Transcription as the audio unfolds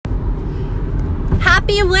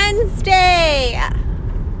Happy Wednesday!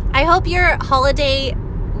 I hope your holiday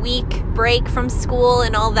week break from school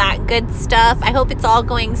and all that good stuff, I hope it's all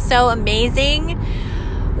going so amazing.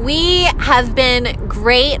 We have been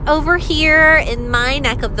great over here in my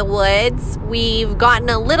neck of the woods. We've gotten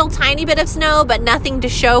a little tiny bit of snow, but nothing to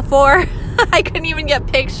show for. I couldn't even get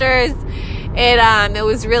pictures. It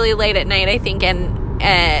was really late at night, I think,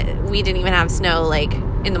 and we didn't even have snow like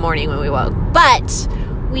in the morning when we woke. But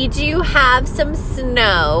we do have some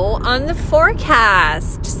snow on the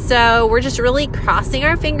forecast, so we're just really crossing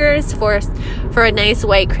our fingers for a nice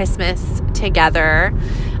white Christmas together.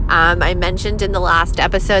 I mentioned in the last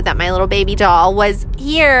episode that my little baby doll was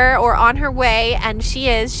here or on her way, and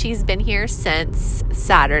she's been here since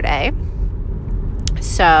Saturday.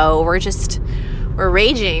 So we're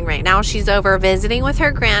raging right now. She's over visiting with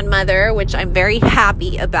her grandmother, which I'm very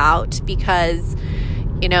happy about because,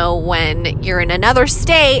 you know, when you're in another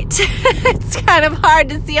state, it's kind of hard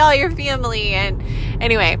to see all your family. And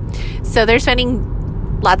anyway, so they're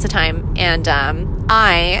spending lots of time, and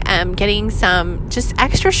I am getting some just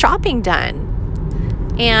extra shopping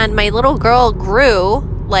done. And my little girl grew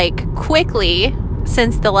like quickly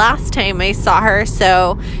since the last time I saw her,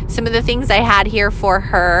 so some of the things I had here for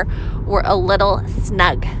her were a little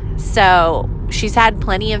snug. So she's had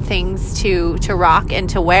plenty of things to rock and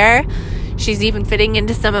to wear. She's even fitting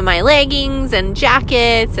into some of my leggings and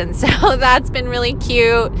jackets, and so that's been really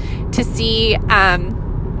cute to see.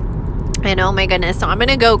 And oh my goodness, so I'm going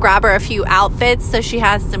to go grab her a few outfits so she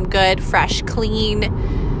has some good, fresh, clean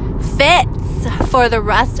fits for the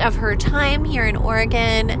rest of her time here in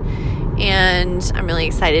Oregon. And I'm really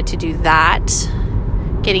excited to do that.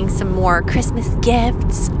 Getting some more Christmas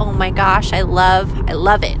gifts. Oh my gosh, I love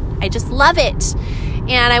it. I just love it.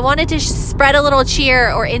 And I wanted to spread a little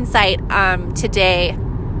cheer or insight today.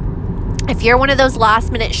 If you're one of those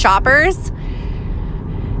last minute shoppers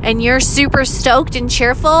and you're super stoked and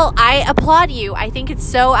cheerful, I applaud you. I think it's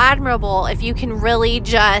so admirable if you can really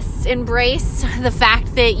just embrace the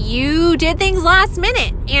fact that you did things last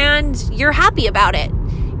minute and you're happy about it.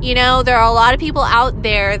 You know, there are a lot of people out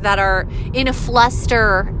there that are in a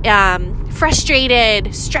fluster,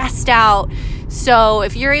 frustrated, stressed out. So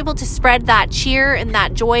if you're able to spread that cheer and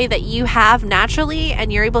that joy that you have naturally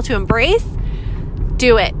and you're able to embrace,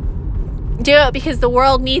 do it. Do it, because the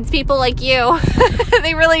world needs people like you.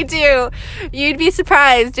 They really do. You'd be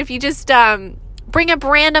surprised if you just bring up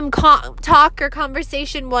random talk or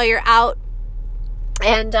conversation while you're out,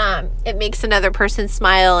 and it makes another person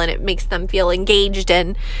smile and it makes them feel engaged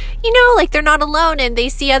and, you know, like they're not alone, and they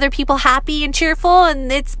see other people happy and cheerful, and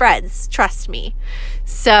it spreads. Trust me.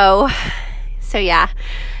 So yeah.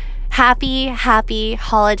 Happy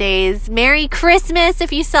holidays. Merry Christmas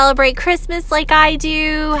if you celebrate Christmas like I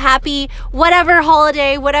do. Happy whatever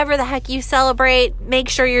holiday, whatever the heck you celebrate. Make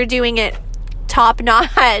sure you're doing it top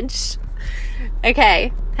notch.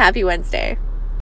 Okay. Happy Wednesday.